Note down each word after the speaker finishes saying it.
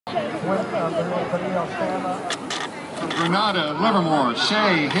Granada, Livermore,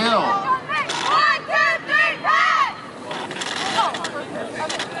 Shea, Hill. 1, 2, 3, pass!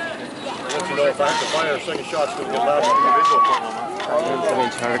 Let you know if I have to fire a second shot's going to get loud on the visual program.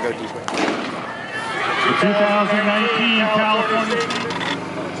 I'm trying to go deeper. The 2019 California.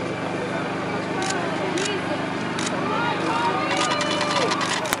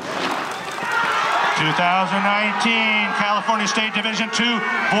 2019 California State Division II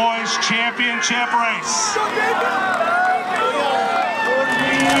Boys Championship Race.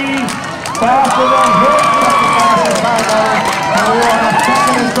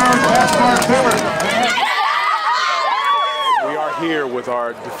 We are here with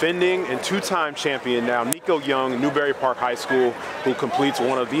our defending and two-time champion now, Nico Young, Newbury Park High School, who completes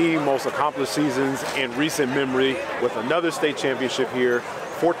one of the most accomplished seasons in recent memory with another state championship here.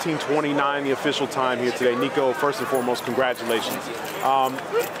 14:29, the official time here today. Nico, first and foremost, congratulations.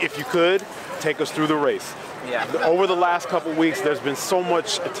 If you could, take us through the race. Yeah. Over the last couple weeks, there's been so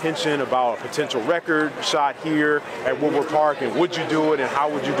much attention about a potential record shot here at Woodward Park, and would you do it, and how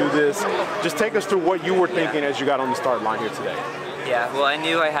would you do this? Just take us through what you were thinking as you got on the start line here today. Yeah, well, I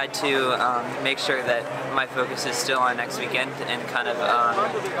knew I had to make sure that my focus is still on next weekend and kind of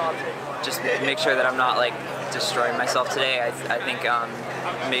just make sure that I'm not like destroying myself today. I think I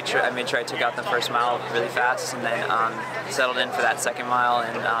made sure I took out the first mile really fast and then settled in for that second mile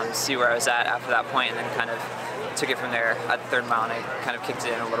and see where I was at after that point, and then kind of took it from there at the third mile, and I kind of kicked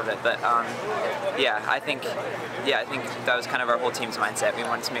it in a little bit. But yeah, I think that was kind of our whole team's mindset. We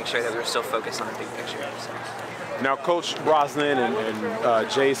wanted to make sure that we were still focused on the big picture. So. Now, Coach Brosnan and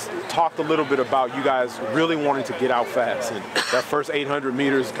Jace talked a little bit about you guys really wanting to get out fast, and that first 800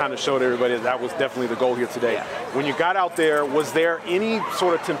 meters kind of showed everybody that was definitely the goal here today. Yeah. When you got out there, was there any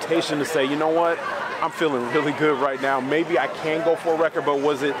sort of temptation to say, you know what, I'm feeling really good right now, maybe I can go for a record, but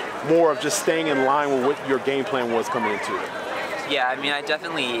was it more of just staying in line with what your game plan was coming into it? Yeah, I mean, I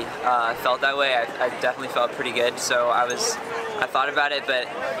definitely felt that way. I definitely felt pretty good, so I thought about it, but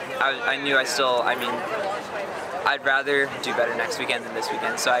I knew I'd rather do better next weekend than this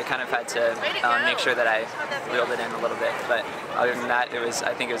weekend, so I kind of had to make sure that I reeled it in a little bit. But other than that,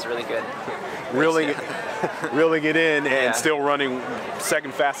 I think it was really good. Reeling it in and still running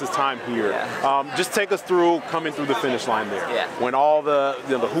second fastest time here. Yeah. Just take us through coming through the finish line there. Yeah. When all the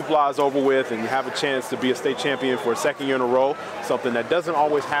hoopla is over with and you have a chance to be a state champion for a second year in a row, something that doesn't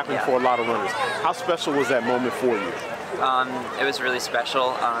always happen for a lot of runners. How special was that moment for you? It was really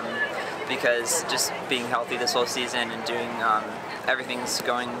special. Because just being healthy this whole season and doing everything's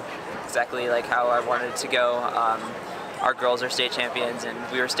going exactly like how I wanted it to go. Our girls are state champions and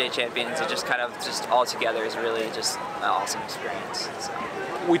we were state champions. It just kind of all together is really just an awesome experience. So.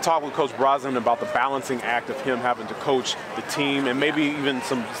 We talked with Coach Brosnan about the balancing act of him having to coach the team and maybe even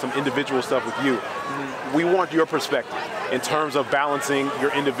some individual stuff with you. Mm-hmm. We want your perspective in terms of balancing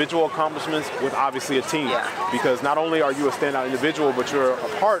your individual accomplishments with obviously a team. Yeah. Because not only are you a standout individual, but you're a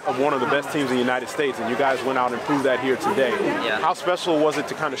part of one of the best teams in the United States, and you guys went out and proved that here today. Yeah. How special was it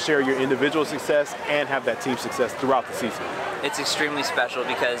to kind of share your individual success and have that team success throughout the season? It's extremely special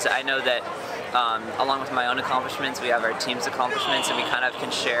because I know that along with my own accomplishments, we have our team's accomplishments, and we kind of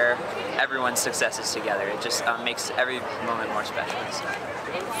can share everyone's successes together. It just makes every moment more special. So.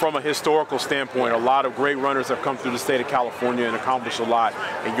 From a historical standpoint, a lot of great runners have come through the state of California and accomplished a lot,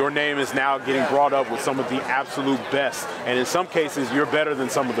 and your name is now getting brought up with some of the absolute best, and in some cases, you're better than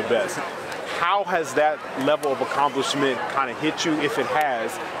some of the best. How has that level of accomplishment kind of hit you, if it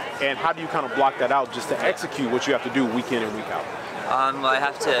has, and how do you kind of block that out just to execute what you have to do week in and week out? Well,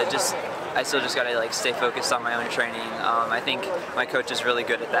 I still just got to like stay focused on my own training. I think my coach is really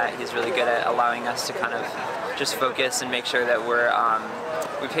good at that. He's really good at allowing us to kind of just focus and make sure that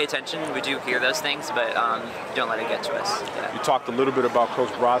we pay attention. We do hear those things, but don't let it get to us. Yeah. You talked a little bit about Coach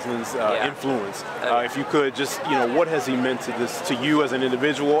Brosnan's influence. If you could just, what has he meant to you as an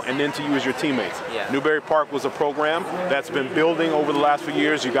individual and then to you as your teammates? Yeah. Newbury Park was a program that's been building over the last few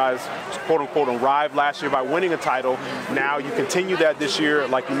years. You guys, quote unquote, arrived last year by winning a title. Now you continue that this year.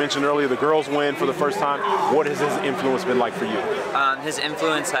 Like you mentioned earlier, the girls win for the first time. What has his influence been like for you? His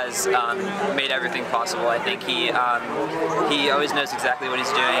influence has made everything possible. I think he always knows exactly what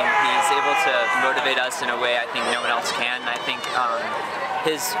he's doing. He's able to motivate us in a way I think no one else can. And I think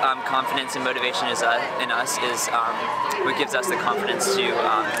his confidence and motivation in us is what gives us the confidence to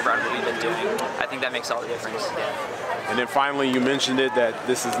run what we've been doing. I think that makes all the difference. Yeah. And then finally, you mentioned it that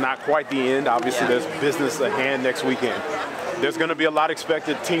this is not quite the end. Obviously, there's business at hand next weekend. There's going to be a lot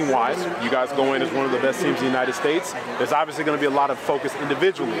expected team-wise. You guys go in as one of the best teams in the United States. There's obviously going to be a lot of focus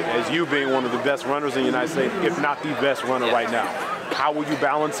individually as you being one of the best runners in the United States, if not the best runner right now. How will you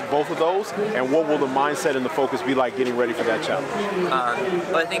balance both of those, and what will the mindset and the focus be like getting ready for that challenge?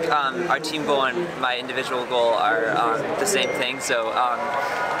 Well, I think our team goal and my individual goal are the same thing, so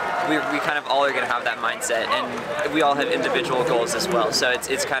we kind of all are going to have that mindset, and we all have individual goals as well, so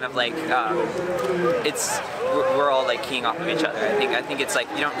it's kind of like we're all like keying off of each other. I think it's like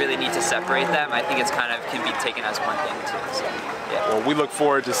you don't really need to separate them. I think it's kind of can be taken as one thing too. So, yeah. Well, we look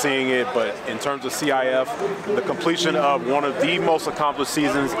forward to seeing it, but in terms of CIF, the completion of one of the most accomplished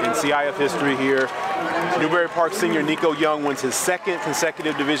seasons in CIF history here. Newbury Park senior Nico Young wins his second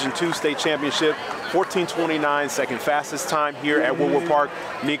consecutive Division II state championship, 14:29, second fastest time here at Woodward Park.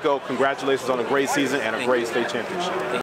 Nico, congratulations on a great season and a great state championship.